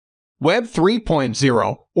Web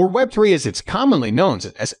 3.0, or Web 3 as it's commonly known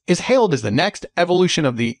as, is hailed as the next evolution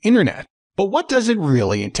of the internet. But what does it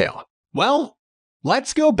really entail? Well,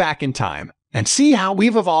 let's go back in time and see how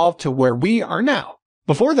we've evolved to where we are now.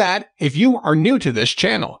 Before that, if you are new to this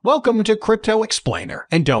channel, welcome to Crypto Explainer,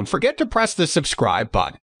 and don't forget to press the subscribe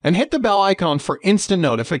button and hit the bell icon for instant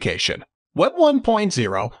notification. Web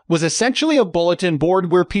 1.0 was essentially a bulletin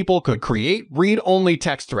board where people could create read-only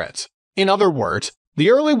text threads. In other words, the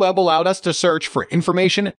early web allowed us to search for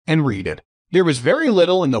information and read it. There was very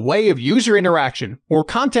little in the way of user interaction or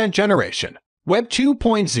content generation. Web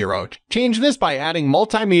 2.0 changed this by adding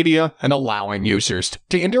multimedia and allowing users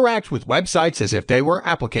to interact with websites as if they were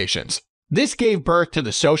applications. This gave birth to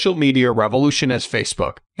the social media revolution, as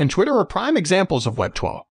Facebook and Twitter are prime examples of Web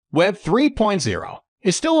 2.0. Web 3.0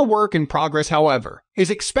 is still a work in progress, however, is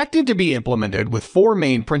expected to be implemented with four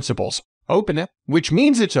main principles: open, which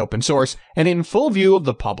means it's open source and in full view of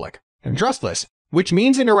the public, and trustless, which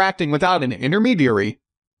means interacting without an intermediary,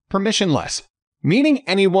 permissionless, meaning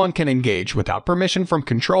anyone can engage without permission from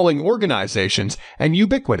controlling organizations, and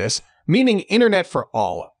ubiquitous, meaning internet for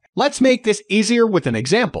all. Let's make this easier with an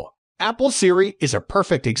example. Apple Siri is a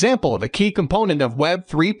perfect example of a key component of Web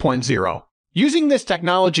 3.0. Using this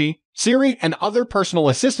technology, Siri and other personal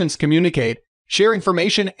assistants communicate, share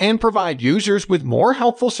information, and provide users with more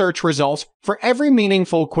helpful search results for every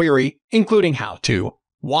meaningful query, including how to,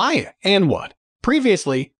 why, and what.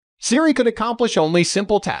 Previously, Siri could accomplish only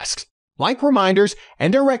simple tasks, like reminders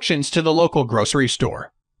and directions to the local grocery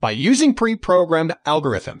store, by using pre-programmed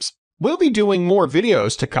algorithms. We'll be doing more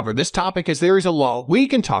videos to cover this topic as there is a lot we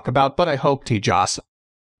can talk about, but I hope to just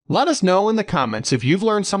let us know in the comments if you've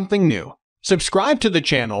learned something new. Subscribe to the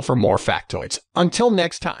channel for more factoids. Until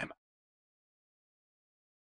next time.